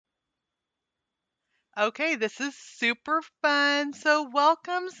Okay, this is super fun. So,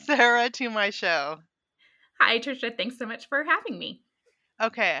 welcome, Sarah, to my show. Hi, Trisha. Thanks so much for having me.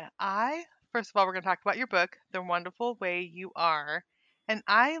 Okay, first of all, we're going to talk about your book, The Wonderful Way You Are. And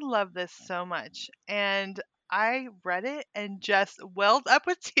I love this so much. And I read it and just welled up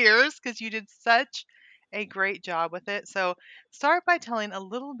with tears because you did such a great job with it. So, start by telling a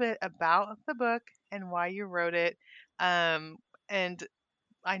little bit about the book and why you wrote it. Um, and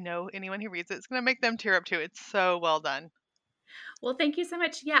I know anyone who reads it's going to make them tear up too. It's so well done. Well, thank you so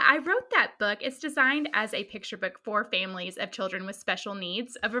much. Yeah, I wrote that book. It's designed as a picture book for families of children with special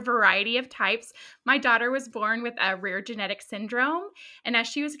needs of a variety of types. My daughter was born with a rare genetic syndrome, and as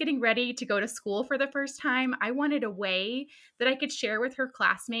she was getting ready to go to school for the first time, I wanted a way that I could share with her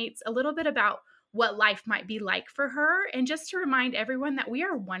classmates a little bit about what life might be like for her, and just to remind everyone that we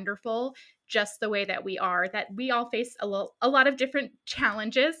are wonderful just the way that we are, that we all face a lot of different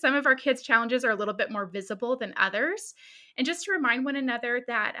challenges. Some of our kids' challenges are a little bit more visible than others, and just to remind one another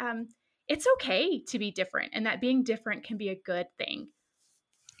that it's okay to be different and that being different can be a good thing.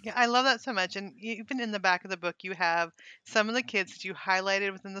 Yeah, I love that so much. And even in the back of the book, you have some of the kids that you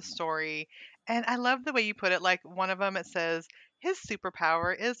highlighted within the story. And I love the way you put it. Like one of them, it says his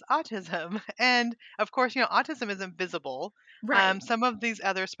superpower is autism. And of course, autism isn't visible. Right. Some of these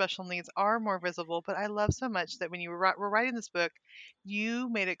other special needs are more visible. But I love so much that when you were writing this book, you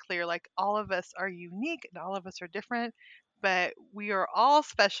made it clear like all of us are unique and all of us are different. But we are all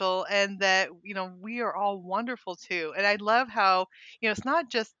special and that, we are all wonderful too. And I love how it's not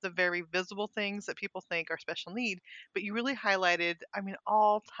just the very visible things that people think are special need, but you really highlighted, I mean,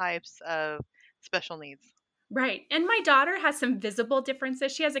 all types of special needs. Right. And my daughter has some visible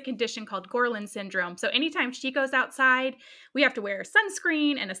differences. She has a condition called Gorlin syndrome. So anytime she goes outside, we have to wear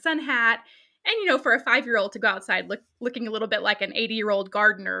sunscreen and a sun hat. And, for a 5-year-old to go outside looking a little bit like an 80-year-old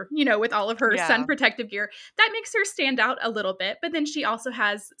gardener, with all of her sun Yeah. protective gear, that makes her stand out a little bit. But then she also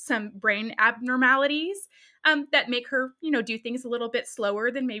has some brain abnormalities that make her, do things a little bit slower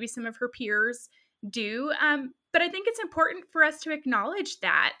than maybe some of her peers do. But I think it's important for us to acknowledge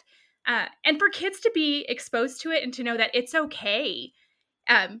that and for kids to be exposed to it and to know that it's okay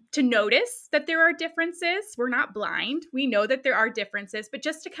to notice that there are differences. We're not blind. We know that there are differences, but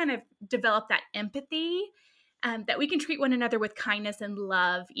just to kind of develop that empathy that we can treat one another with kindness and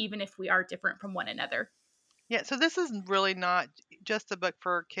love, even if we are different from one another. Yeah, so this is really not just a book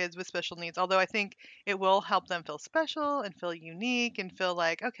for kids with special needs, although I think it will help them feel special and feel unique and feel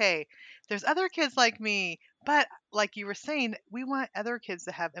like, okay, there's other kids like me. But like you were saying, we want other kids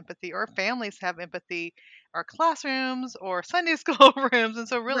to have empathy or families to have empathy, or classrooms or Sunday school rooms. And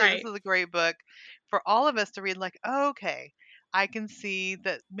so, really, this Right. is a great book for all of us to read, like, okay, I can see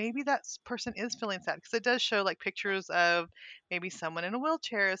that maybe that person is feeling sad because it does show like pictures of maybe someone in a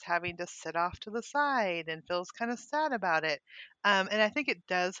wheelchair is having to sit off to the side and feels kind of sad about it. And I think it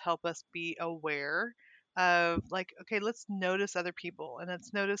does help us be aware of like, okay, let's notice other people and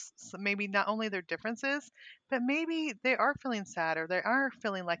let's notice maybe not only their differences, but maybe they are feeling sad or they are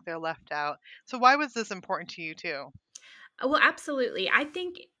feeling like they're left out. So why was this important to you too? Well, absolutely.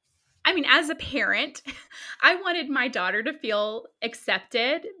 I mean, as a parent, I wanted my daughter to feel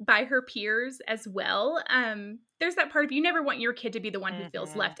accepted by her peers as well. There's that part of you never want your kid to be the one who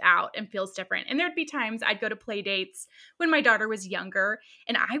feels Hmm. left out and feels different. And there'd be times I'd go to play dates when my daughter was younger,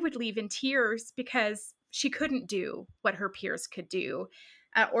 and I would leave in tears because she couldn't do what her peers could do.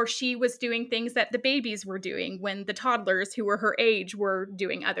 Or she was doing things that the babies were doing when the toddlers who were her age were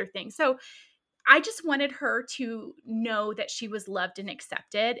doing other things. So I just wanted her to know that she was loved and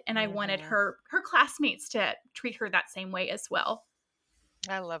accepted, and I wanted Hmm. her classmates to treat her that same way as well.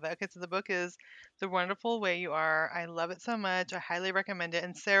 I love it. Okay, so the book is The Wonderful Way You Are. I love it so much. I highly recommend it.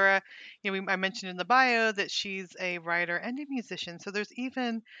 And Sarah, I mentioned in the bio that she's a writer and a musician. So there's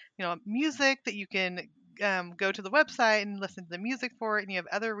even, music that you can go to the website and listen to the music for it, and you have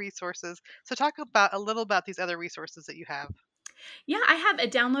other resources. So talk about a little about these other resources that you have. Yeah, I have a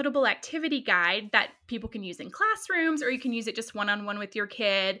downloadable activity guide that people can use in classrooms, or you can use it just one on one with your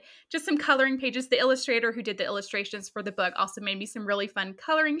kid. Just some coloring pages. The illustrator who did the illustrations for the book also made me some really fun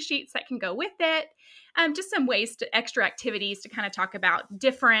coloring sheets that can go with it. Just some ways to extra activities to kind of talk about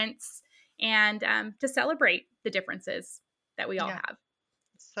difference and to celebrate the differences that we all Yeah, have.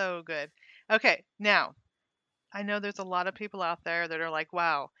 so good. Okay, now I know there's a lot of people out there that are like,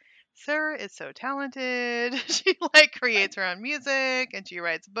 wow, Sarah is so talented. She like creates her own music and she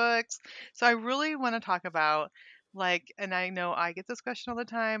writes books. So I really want to talk about like, and I know I get this question all the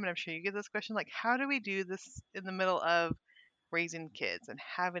time, and I'm sure you get this question, like, how do we do this in the middle of raising kids and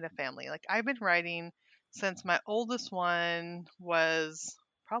having a family? Like, I've been writing since my oldest one was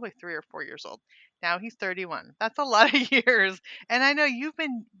probably 3 or 4 years old. Now he's 31. That's a lot of years. And I know you've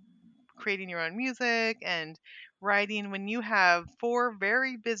been creating your own music and writing when you have four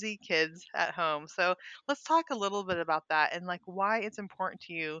very busy kids at home. So let's talk a little bit about that and like why it's important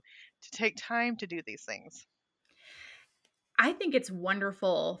to you to take time to do these things. I think it's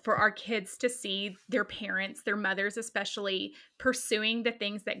wonderful for our kids to see their parents, their mothers especially, pursuing the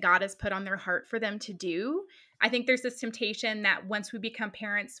things that God has put on their heart for them to do. I think there's this temptation that once we become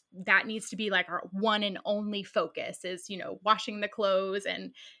parents, that needs to be like our one and only focus is, washing the clothes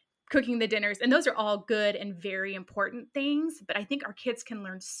and cooking the dinners. And those are all good and very important things. But I think our kids can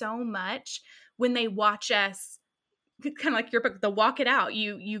learn so much when they watch us, kind of like your book, the walk it out.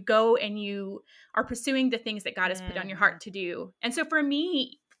 You go and you are pursuing the things that God has put on your Hmm. heart to do. And so for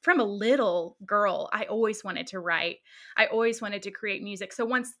me, from a little girl, I always wanted to write. I always wanted to create music. So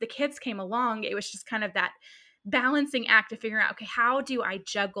once the kids came along, it was just kind of that balancing act of figuring out, okay, how do I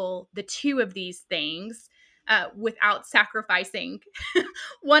juggle the two of these things without sacrificing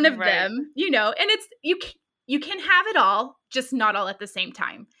one of Right. them, and it's you can have it all, just not all at the same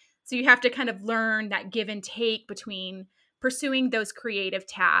time. So you have to kind of learn that give and take between pursuing those creative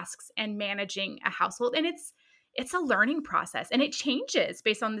tasks and managing a household. And it's a learning process and it changes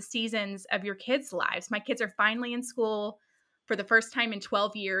based on the seasons of your kids' lives. My kids are finally in school for the first time in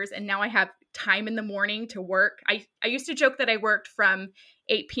 12 years and now I have time in the morning to work. I used to joke that I worked from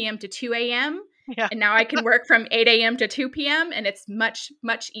 8 p.m. to 2 a.m. Yeah. and now I can work from 8 a.m. to 2 p.m. and it's much,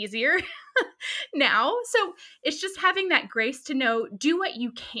 much easier now. So it's just having that grace to know, do what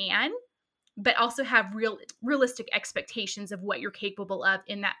you can, but also have realistic expectations of what you're capable of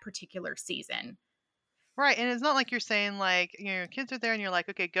in that particular season. Right, and it's not like you're saying like, your kids are there and you're like,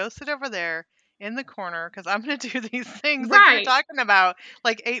 "Okay, go sit over there in the corner because I'm gonna do these things," like you're Right. talking about,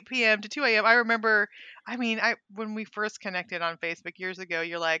 like 8 p.m. to 2 a.m. I remember, I mean, I when we first connected on Facebook years ago,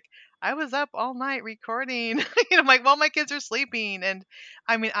 you're like, "I was up all night recording." I'm like, "Well, my kids are sleeping." And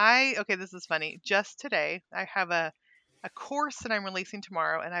I mean, okay, this is funny. Just today, I have a course that I'm releasing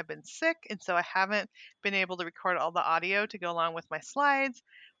tomorrow, and I've been sick, and so I haven't been able to record all the audio to go along with my slides.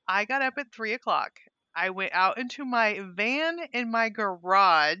 I got up at 3 o'clock. I went out into my van in my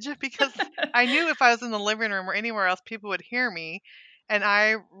garage because I knew if I was in the living room or anywhere else, people would hear me. And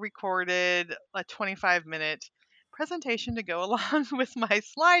I recorded a 25-minute presentation to go along with my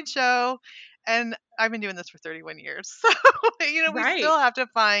slideshow. And I've been doing this for 31 years. So, we Right. still have to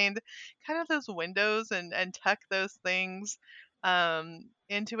find kind of those windows and tuck those things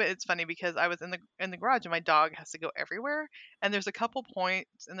into it. It's funny because I was in the garage and my dog has to go everywhere, and there's a couple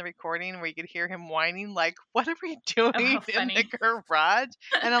points in the recording where you could hear him whining, like, "What are we doing Oh, in the funny. garage?"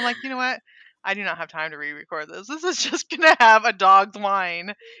 And I'm like, you know what? I do not have time to re-record this. This is just gonna have a dog's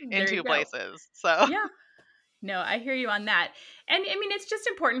whine in There you two go. places. So Yeah. No, I hear you on that. And I mean, it's just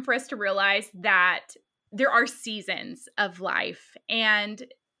important for us to realize that there are seasons of life and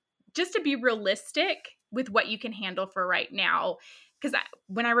just to be realistic with what you can handle for right now. Because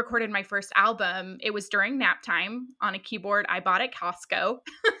when I recorded my first album, it was during nap time on a keyboard I bought at Costco,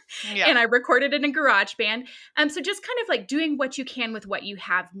 yeah. and I recorded in a garage band. So just kind of like doing what you can with what you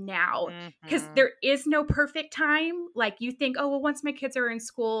have now, because Hmm. there is no perfect time. Like you think, oh, well, once my kids are in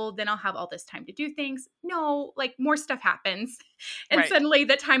school, then I'll have all this time to do things. No, like more stuff happens. And Right. suddenly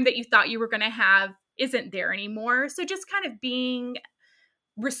the time that you thought you were going to have isn't there anymore. So just kind of being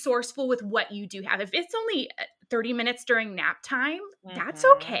resourceful with what you do have. If it's only 30 minutes during nap time, that's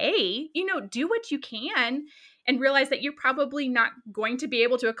Hmm. okay. Do what you can and realize that you're probably not going to be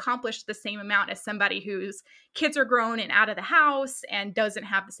able to accomplish the same amount as somebody whose kids are grown and out of the house and doesn't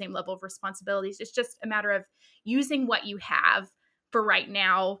have the same level of responsibilities. It's just a matter of using what you have for right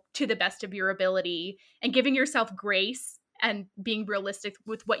now to the best of your ability and giving yourself grace and being realistic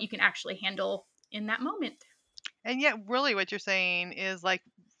with what you can actually handle in that moment. And yet, really, what you're saying is like,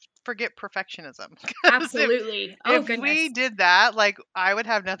 forget perfectionism. 'Cause Absolutely. Oh, if goodness. we did that, like, I would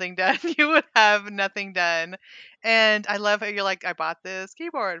have nothing done. You would have nothing done. And I love how you're like, I bought this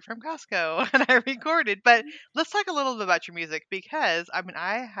keyboard from Costco and I recorded. But let's talk a little bit about your music because I mean,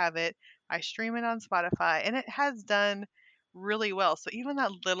 I have it, I stream it on Spotify, and it has done really well. So even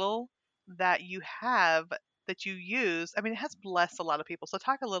that little that you have that you use, I mean, it has blessed a lot of people. So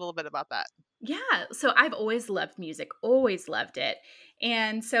talk a little bit about that. Yeah. So I've always loved music, always loved it.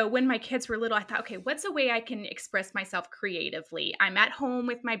 And so when my kids were little, I thought, okay, what's a way I can express myself creatively? I'm at home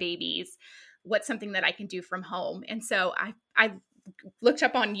with my babies. What's something that I can do from home? And so I looked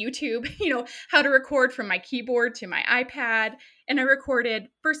up on YouTube, how to record from my keyboard to my iPad. And I recorded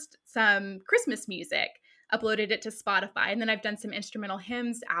first some Christmas music, uploaded it to Spotify. And then I've done some instrumental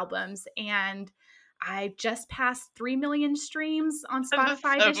hymns albums. And I just passed 3 million streams on That's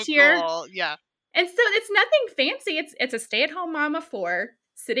Spotify so this year. cool. Yeah. And so it's nothing fancy. It's a stay-at-home mom of four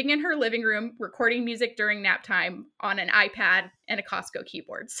sitting in her living room recording music during nap time on an iPad and a Costco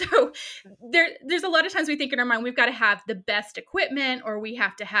keyboard. So there's a lot of times we think in our mind we've got to have the best equipment, or we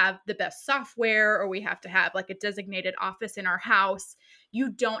have to have the best software, or we have to have like a designated office in our house. You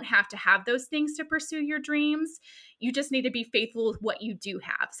don't have to have those things to pursue your dreams. You just need to be faithful with what you do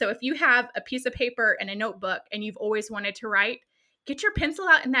have. So if you have a piece of paper and a notebook and you've always wanted to write, get your pencil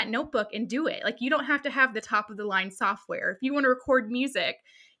out in that notebook and do it. Like, you don't have to have the top of the line software. If you want to record music,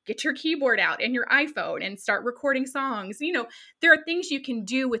 get your keyboard out and your iPhone and start recording songs. There are things you can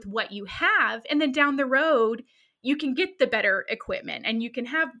do with what you have. And then down the road, you can get the better equipment and you can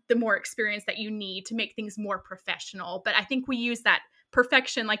have the more experience that you need to make things more professional. But I think we use that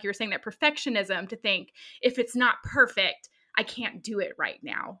perfection, like you were saying, that perfectionism to think if it's not perfect, I can't do it right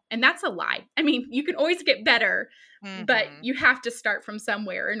now. And that's a lie. I mean, you can always get better, but Hmm. you have to start from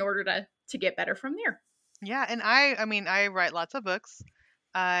somewhere in order to get better from there. Yeah, and I mean, I write lots of books.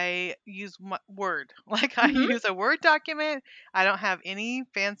 I use Word. Like I Hmm. use a Word document. I don't have any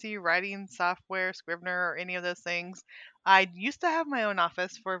fancy writing software, Scrivener or any of those things. I used to have my own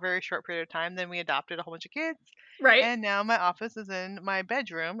office for a very short period of time. Then we adopted a whole bunch of kids. Right. And now my office is in my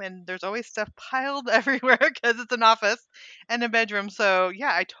bedroom and there's always stuff piled everywhere because it's an office and a bedroom. So,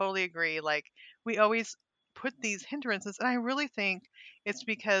 yeah, I totally agree. Like we always put these hindrances and I really think it's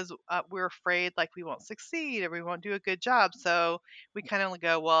because we're afraid like we won't succeed or we won't do a good job. So we kind of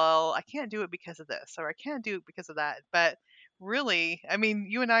go, well, I can't do it because of this or I can't do it because of that. But really, I mean,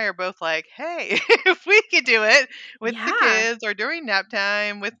 you and I are both like, hey, if we could do it with the Yeah. kids or during nap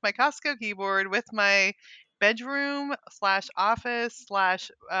time with my Costco keyboard, with my bedroom slash office slash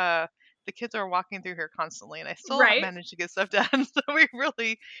the kids are walking through here constantly and I still Right. manage to get stuff done. So we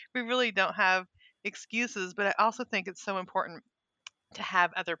really don't have excuses, but I also think it's so important to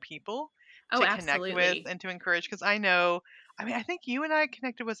have other people Oh, to connect with absolutely. and to encourage because I know, I mean, I think you and I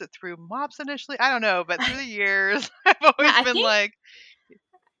connected, was it through mops initially? I don't know, but through the years I've Yeah, always I been think like,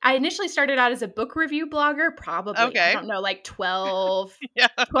 I initially started out as a book review blogger, probably, I okay. don't know, like 12, Yeah.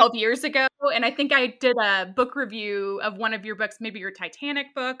 12 years ago. And I think I did a book review of one of your books, maybe your Titanic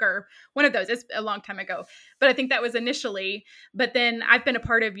book or one of those. It's a long time ago. But I think that was initially. But then I've been a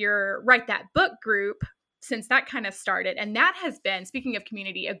part of your Write That Book group since that kind of started. And that has been, speaking of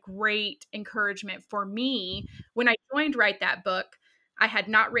community, a great encouragement for me. When I joined Write That Book, I had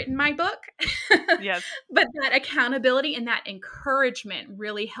not written my book, Yes. but that accountability and that encouragement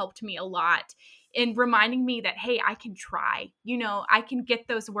really helped me a lot in reminding me that, hey, I can try. I can get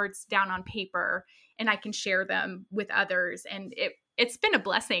those words down on paper and I can share them with others. And it's been a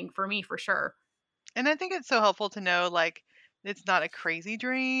blessing for me for sure. And I think it's so helpful to know like it's not a crazy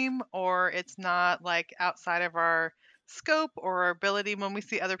dream or it's not like outside of our scope or our ability when we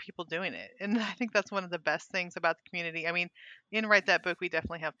see other people doing it. And I think that's one of the best things about the community. I mean, in Write That Book, we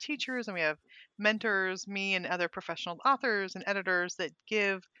definitely have teachers and we have mentors, me and other professional authors and editors that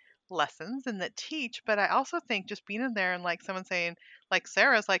give lessons and that teach. But I also think just being in there and like someone saying, like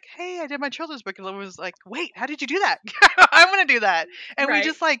Sarah's like, hey, I did my children's book. And it was like, wait, how did you do that? I want to do that. And we Right.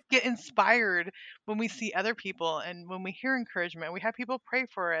 just like get inspired when we see other people and when we hear encouragement, we have people pray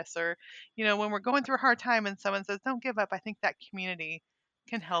for us, or, when we're going through a hard time and someone says, don't give up, I think that community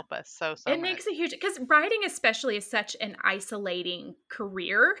can help us so, so It much. makes a huge, because writing especially is such an isolating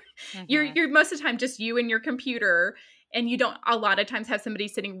career. You're Hmm. you're most of the time just you and your computer, and you don't a lot of times have somebody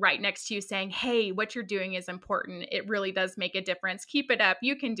sitting right next to you saying, "Hey, what you're doing is important. It really does make a difference. Keep it up.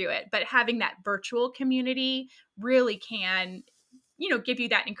 You can do it." But having that virtual community really can give you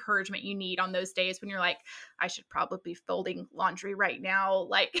that encouragement you need on those days when you're like, I should probably be folding laundry right now.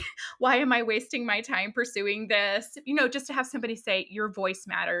 Like, why am I wasting my time pursuing this? Just to have somebody say, your voice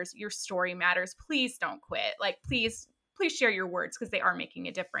matters, your story matters. Please don't quit. Like, please share your words because they are making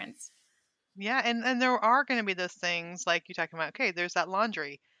a difference. Yeah, and there are going to be those things like you talking about. Okay, there's that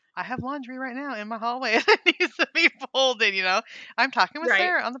laundry. I have laundry right now in my hallway that needs to be folded. I'm talking with Right.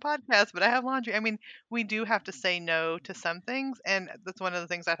 Sarah on the podcast, but I have laundry. I mean, we do have to say no to some things, and that's one of the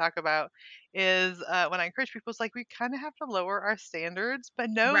things I talk about. Is when I encourage people, it's like we kind of have to lower our standards, but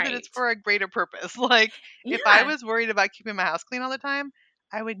know that it's Right. for a greater purpose. Like if I Yeah. was worried about keeping my house clean all the time,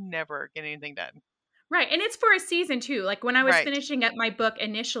 I would never get anything done. Right, and it's for a season too. Like, when I was Right. finishing up my book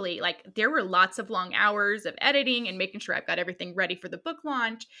initially, like, there were lots of long hours of editing and making sure I've got everything ready for the book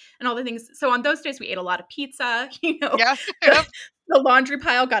launch and all the things. So on those days, we ate a lot of pizza, Yeah. the the laundry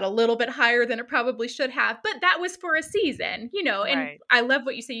pile got a little bit higher than it probably should have, but that was for a season, and Right. I love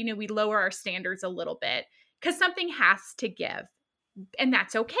what you say, we lower our standards a little bit because something has to give. And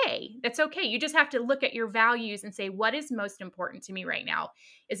that's okay. That's okay. You just have to look at your values and say, what is most important to me right now?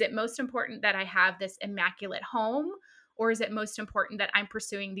 Is it most important that I have this immaculate home? Or is it most important that I'm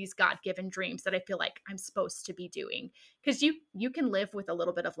pursuing these God-given dreams that I feel like I'm supposed to be doing? Because you can live with a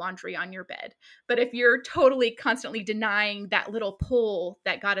little bit of laundry on your bed. But if you're totally constantly denying that little pull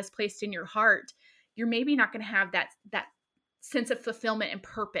that God has placed in your heart, you're maybe not going to have that sense of fulfillment and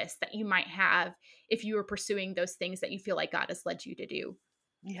purpose that you might have if you were pursuing those things that you feel like God has led you to do.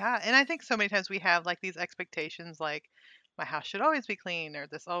 Yeah, and I think so many times we have like these expectations like my house should always be clean or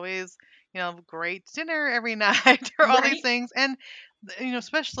this always, great dinner every night or all these Right? things. And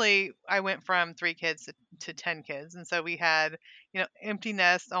especially I went from 3 kids to 10 kids. And so we had, empty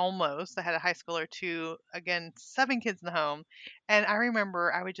nest almost. I had a high schooler to again 7 kids in the home. And I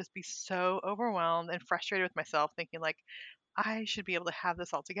remember I would just be so overwhelmed and frustrated with myself thinking like I should be able to have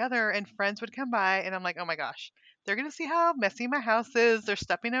this all together. And friends would come by, and I'm like, oh my gosh, they're going to see how messy my house is. They're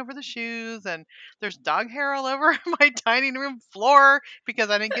stepping over the shoes, and there's dog hair all over my dining room floor because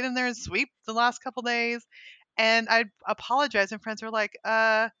I didn't get in there and sweep the last couple days. And I apologize, and friends were like,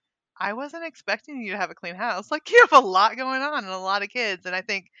 I wasn't expecting you to have a clean house. Like, you have a lot going on and a lot of kids. And I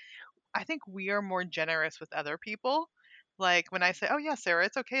think we are more generous with other people. Like when I say, "Oh yeah, Sarah,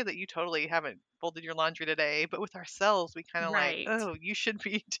 it's okay that you totally haven't folded your laundry today," but with ourselves, we kind of like, Right. "Oh, you should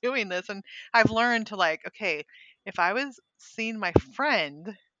be doing this." And I've learned to like, okay, if I was seeing my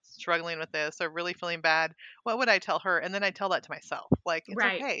friend struggling with this or really feeling bad, what would I tell her? And then I tell that to myself. Like, it's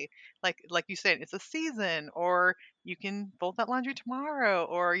Right. okay. Like you said, it's a season, or you can fold that laundry tomorrow,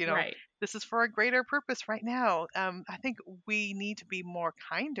 or Right. this is for a greater purpose right now. I think we need to be more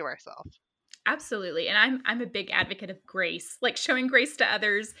kind to ourselves. Absolutely. And I'm a big advocate of grace, like showing grace to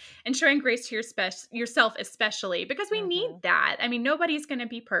others and showing grace to yourself especially because we need Hmm. that. I mean, nobody's going to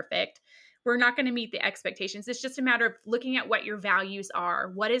be perfect. We're not going to meet the expectations. It's just a matter of looking at what your values are,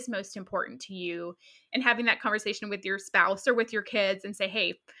 what is most important to you, and having that conversation with your spouse or with your kids and say,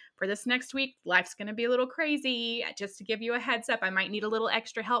 "Hey, for this next week, life's going to be a little crazy. Just to give you a heads up, I might need a little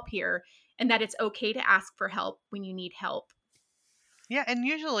extra help here." And that it's okay to ask for help when you need help. Yeah, and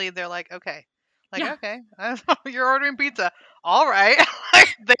usually they're like, Yeah. okay, you're ordering pizza. All right.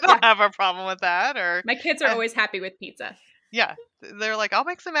 Like, they don't Yeah. have a problem with that. Or, My kids are uh, always happy with pizza. yeah, they're like, I'll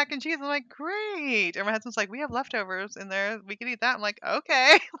make some mac and cheese. I'm like, great. And my husband's like, we have leftovers in there. We could eat that. I'm like,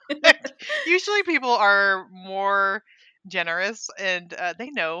 okay. Like, usually people are more generous, and they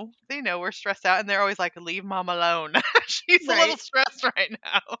know we're stressed out, and they're always like, leave mom alone. She's a little Right. stressed right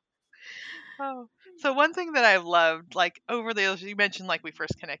now. Oh, so one thing that I've loved, like over the years, you mentioned like we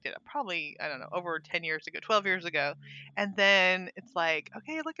first connected probably, I don't know, over 10 years ago, 12 years ago. And then it's like,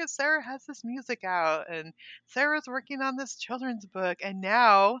 okay, look at Sarah has this music out and Sarah's working on this children's book. And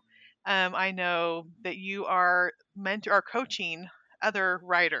now I know that you are are coaching other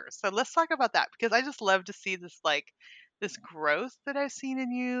writers. So let's talk about that because I just love to see this growth that I've seen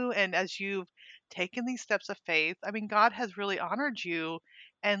in you. And as you've taken these steps of faith, I mean, God has really honored you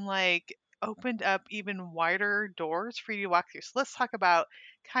and like opened up even wider doors for you to walk through. So let's talk about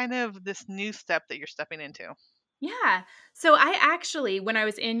kind of this new step that you're stepping into. Yeah. So I actually, when I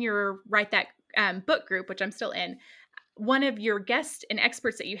was in your Write That book group, which I'm still in, one of your guests and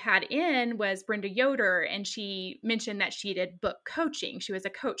experts that you had in was Brenda Yoder, and she mentioned that she did book coaching. She was a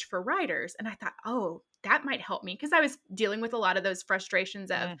coach for writers. And I thought, oh, that might help me because I was dealing with a lot of those frustrations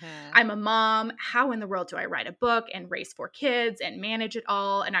of Hmm. I'm a mom. How in the world do I write a book and raise 4 kids and manage it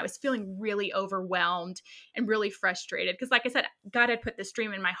all? And I was feeling really overwhelmed and really frustrated because, like I said, God had put this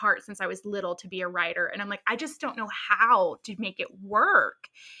dream in my heart since I was little to be a writer. And I'm like, I just don't know how to make it work.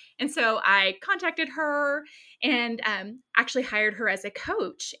 And so I contacted her and actually hired her as a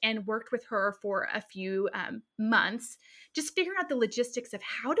coach and worked with her for a few months, just figuring out the logistics of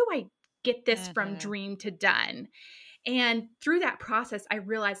how do I get this from Hmm. dream to done. And through that process, I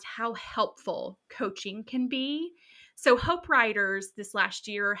realized how helpful coaching can be. So, Hope Writers this last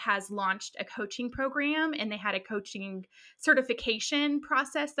year has launched a coaching program, and they had a coaching certification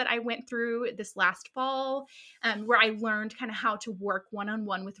process that I went through this last fall, where I learned kind of how to work one on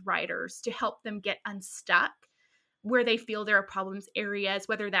one with writers to help them get unstuck where they feel there are problems areas,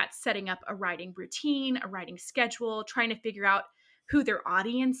 whether that's setting up a writing routine, a writing schedule, trying to figure out who their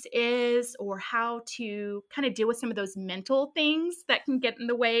audience is or how to kind of deal with some of those mental things that can get in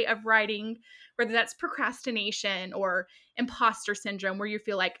the way of writing, whether that's procrastination or imposter syndrome, where you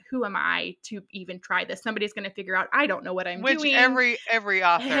feel like, who am I to even try this? Somebody's going to figure out I don't know what I'm Which doing. every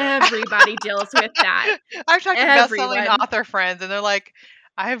author. Everybody deals with that. I've talked to best-selling Everyone. author friends, and they're like,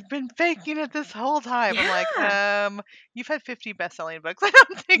 I've been faking it this whole time. I'm like, Yeah, you've had 50 best-selling books. I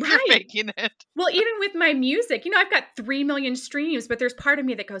don't think you're right. faking it. Well, even with my music, I've got 3 million streams, but there's part of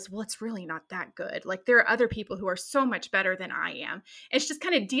me that goes, well, it's really not that good. Like, there are other people who are so much better than I am. It's just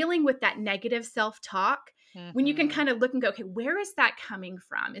kind of dealing with that negative self talk when you can Mhm. kind of look and go, okay, where is that coming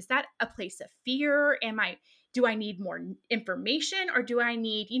from? Is that a place of fear? Do I need more information, or do I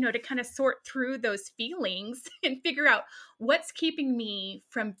need, to kind of sort through those feelings and figure out what's keeping me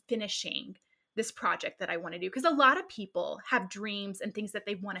from finishing this project that I want to do? Because a lot of people have dreams and things that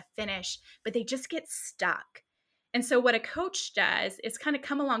they want to finish, but they just get stuck. And so, what a coach does is kind of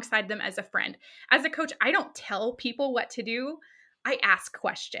come alongside them as a friend. As a coach, I don't tell people what to do, I ask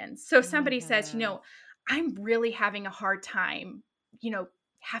questions. So, if somebody says, Mhm. I'm really having a hard time, you know,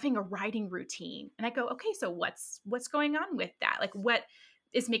 having a writing routine. And I go, okay, so what's going on with that? Like, what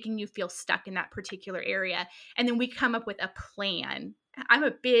is making you feel stuck in that particular area? And then we come up with a plan. I'm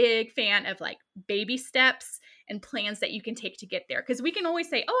a big fan of like baby steps and plans that you can take to get there. Because we can always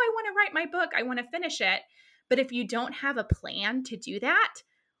say, oh, I want to write my book, I want to finish it. But if you don't have a plan to do that,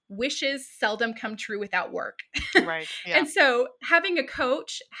 wishes seldom come true without work. Right. Yeah. And so, having a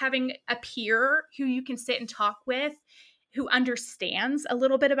coach, having a peer who you can sit and talk with, who understands a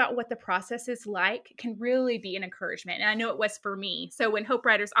little bit about what the process is like, can really be an encouragement. And I know it was for me. So, when Hope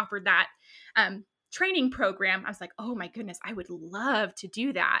Writers offered that training program, I was like, oh my goodness, I would love to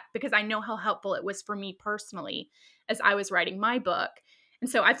do that, because I know how helpful it was for me personally as I was writing my book. And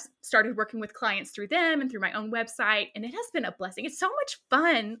so I've started working with clients through them and through my own website, and it has been a blessing. It's so much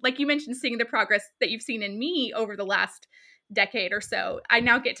fun. Like you mentioned, seeing the progress that you've seen in me over the last decade or so. I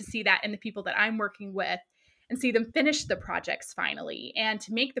now get to see that in the people that I'm working with and see them finish the projects finally and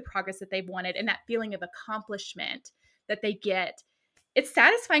to make the progress that they've wanted, and that feeling of accomplishment that they get. It's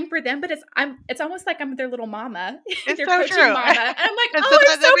satisfying for them, but it's almost like I'm their little mama, It's their so coaching true. mama. And I'm like, And so oh,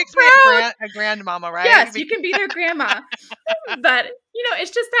 I'm that so makes me proud. a grandmama, right? Yes, you can be their grandma. But,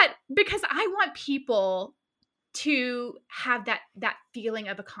 it's just that, because I want people to have that feeling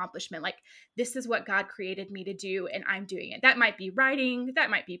of accomplishment, like, this is what God created me to do and I'm doing it. That might be writing, that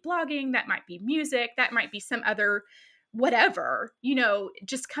might be blogging, that might be music, that might be some other whatever,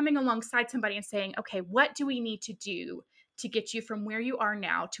 just coming alongside somebody and saying, okay, what do we need to do to get you from where you are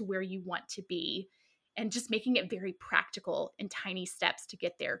now to where you want to be? And just making it very practical and tiny steps to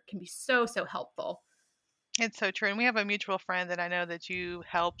get there can be so, so helpful. It's so true. And we have a mutual friend that I know that you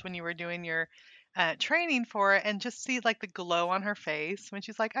helped when you were doing your training for it, and just see like the glow on her face when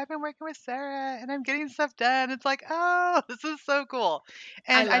she's like, I've been working with Sarah and I'm getting stuff done. It's like, oh, this is so cool.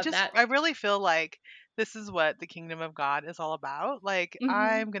 I And love that. I really feel like this is what the kingdom of God is all about. Like, Hmm.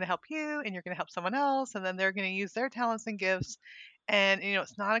 I'm going to help you and you're going to help someone else, and then they're going to use their talents and gifts. And,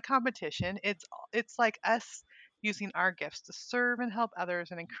 it's not a competition. It's like us using our gifts to serve and help others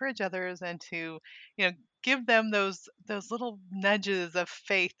and encourage others, and to, you know, give them those little nudges of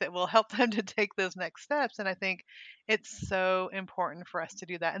faith that will help them to take those next steps. And I think it's so important for us to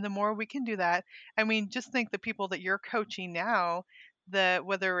do that. And the more we can do that, I mean, just think the people that you're coaching now, the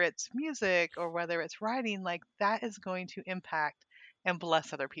whether it's music or whether it's writing, like that is going to impact and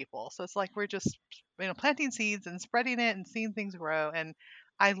bless other people. So it's like we're just, planting seeds and spreading it and seeing things grow. And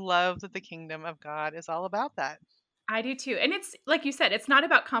I love that the kingdom of God is all about that. I do too. And it's like you said, it's not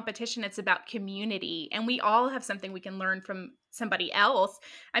about competition, it's about community. And we all have something we can learn from somebody else.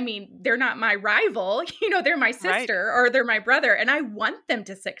 I mean, they're not my rival, they're my Right. sister or they're my brother, and I want them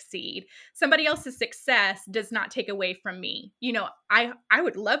to succeed. Somebody else's success does not take away from me. I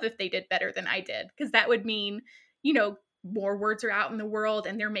would love if they did better than I did, because that would mean, more words are out in the world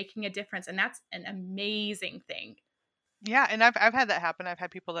and they're making a difference. And that's an amazing thing. Yeah, and I've had that happen. I've had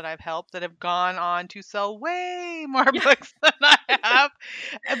people that I've helped that have gone on to sell way more Yeah. books than I have.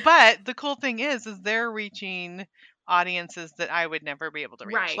 But the cool thing is they're reaching audiences that I would never be able to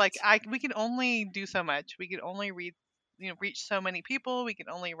reach. Right. Like, we can only do so much. We can only read, reach so many people. We can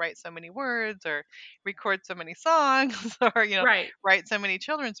only write so many words, or record so many songs, or, Right. write so many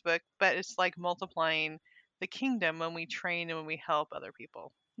children's books. But it's like multiplying the kingdom when we train and when we help other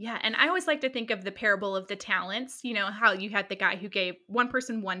people. Yeah, and I always like to think of the parable of the talents, how you had the guy who gave one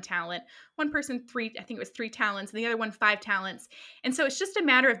person one talent, one person three, I think it was three talents, and the other one five talents. And so it's just a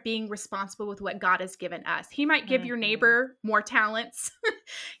matter of being responsible with what God has given us. He might give your Hmm. neighbor more talents,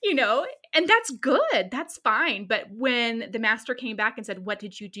 you know, and that's good. That's fine. But when the master came back and said, what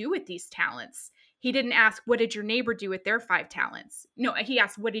did you do with these talents? He didn't ask, what did your neighbor do with their five talents? No, he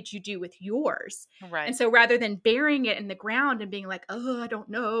asked, what did you do with yours? And Right. so rather than burying it in the ground and being like, oh, I don't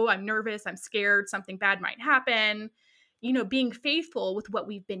know, I'm nervous, I'm scared, something bad might happen, being faithful with what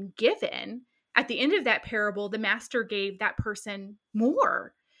we've been given at the end of that parable, the master gave that person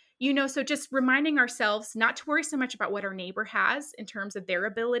more. So just reminding ourselves not to worry so much about what our neighbor has in terms of their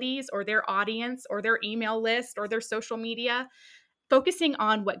abilities or their audience or their email list or their social media, focusing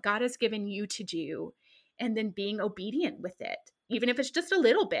on what God has given you to do and then being obedient with it, even if it's just a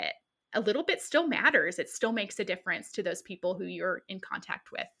little bit. A little bit still matters. It still makes a difference to those people who you're in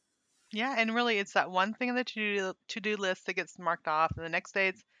contact with. Yeah, and really it's that one thing on the to-do list that gets marked off, and the next day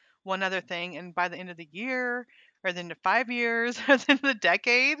it's one other thing, and by the end of the year, or the end of 5 years, or the end of the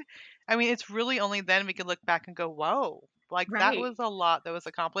decade, I mean, it's really only then we can look back and go, "Whoa, like that Right. was a lot that was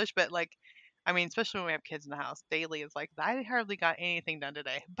accomplished." But like, I mean, especially when we have kids in the house, daily is like, I hardly got anything done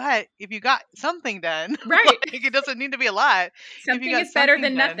today. But if you got something done, Right. like it doesn't need to be a lot. If you Something got is better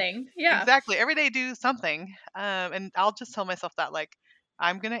something than done, nothing. Yeah. exactly. Every day do something. And I'll just tell myself that like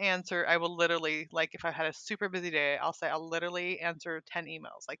I'm gonna answer. I will literally like if I had a super busy day, I'll say I'll literally answer 10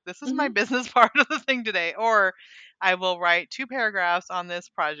 emails. Like this is my Mhm. business part of the thing today, or I will write 2 paragraphs on this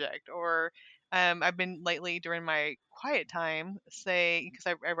project, or I've been lately during my quiet time, say because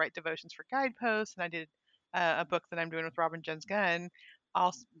I write devotions for Guideposts, and I did a book that I'm doing with Robin Jones Gunn.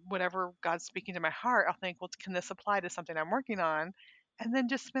 Whatever God's speaking to my heart, I'll think, well, can this apply to something I'm working on? And then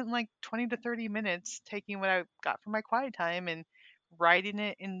just spent like 20 to 30 minutes taking what I got from my quiet time and writing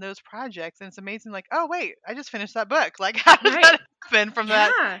it in those projects. And it's amazing, like, oh, wait, I just finished that book. Like, how did Right. that happen from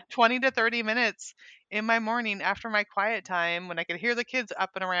that Yeah. 20 to 30 minutes in my morning after my quiet time when I could hear the kids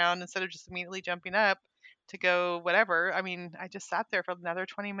up and around instead of just immediately jumping up to go whatever? I mean, I just sat there for another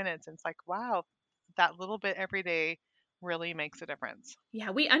 20 minutes and it's like, wow, that little bit every day really makes a difference.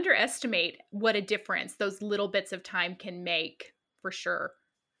 Yeah, we underestimate what a difference those little bits of time can make, for sure.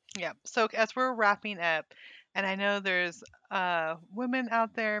 Yeah. So as we're wrapping up, and I know there's women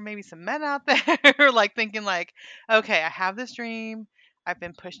out there, maybe some men out there, like thinking like, okay, I have this dream, I've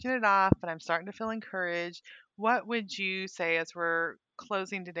been pushing it off, but I'm starting to feel encouraged. What would you say as we're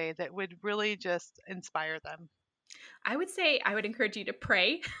closing today that would really just inspire them? I would say I would encourage you to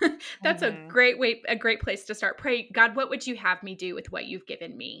pray. That's a Mm-hmm. great way, a great place to start. Pray, God, what would you have me do with what you've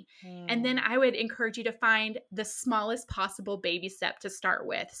given me? And then Mm, I would encourage you to find the smallest possible baby step to start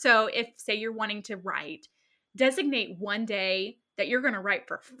with. So if, say, you're wanting to write, designate one day that you're going to write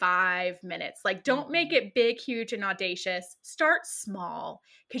for 5 minutes. Like, don't make mm-hmm. it big, huge, and audacious. Start small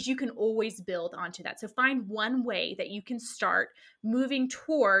because you can always build onto that. So find one way that you can start moving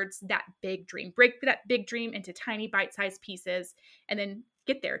towards that big dream. Break that big dream into tiny bite-sized pieces and then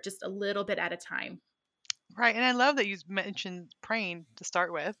get there just a little bit at a time. Right, and I love that you mentioned praying to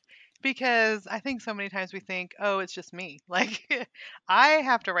start with because I think so many times we think, "Oh, it's just me." Like I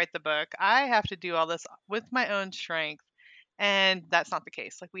have to write the book. I have to do all this with my own strength. And that's not the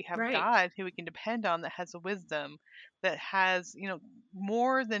case. Like we have Right. God who we can depend on that has wisdom, that has,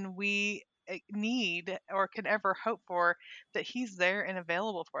 more than we need or can ever hope for, that he's there and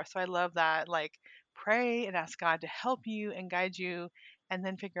available for us. So I love that. Like pray and ask God to help you and guide you and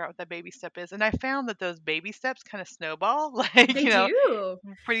then figure out what that baby step is. And I found that those baby steps kind of snowball. Like, They do.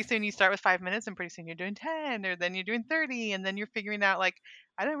 pretty soon you start with 5 minutes and pretty soon you're doing 10 or then you're doing 30 and then you're figuring out like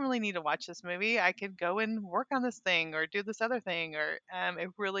I don't really need to watch this movie. I could go and work on this thing or do this other thing, or it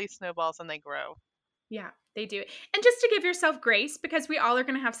really snowballs and they grow. Yeah, they do. And just to give yourself grace because we all are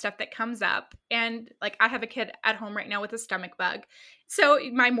going to have stuff that comes up. And like I have a kid at home right now with a stomach bug. So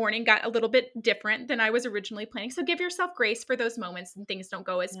my morning got a little bit different than I was originally planning. So give yourself grace for those moments and things don't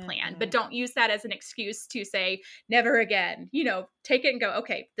go as planned. But Hmm. don't use that as an excuse to say never again. Take it and go,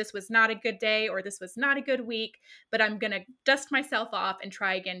 okay, this was not a good day or this was not a good week, but I'm going to dust myself off and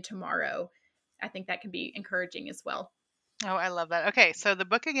try again tomorrow. I think that can be encouraging as well. Oh, I love that. Okay, so the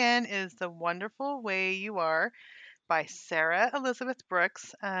book again is The Wonderful Way You Are by Sarah Elizabeth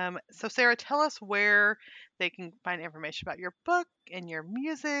Brooks. So, Sarah, tell us where they can find information about your book and your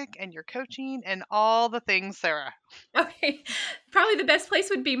music and your coaching and all the things, Sarah. Okay. Probably the best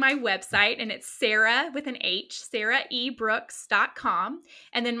place would be my website, and it's Sarah with an H, sarahebrooks.com.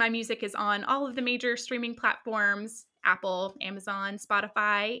 And then my music is on all of the major streaming platforms Apple, Amazon,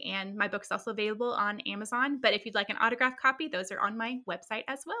 Spotify, and my book's also available on Amazon. But if you'd like an autographed copy, those are on my website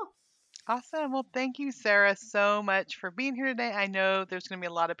as well. Awesome. Well, thank you, Sarah, so much for being here today. I know there's going to be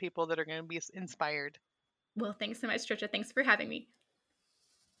a lot of people that are going to be inspired. Well, thanks so much, Trisha. Thanks for having me.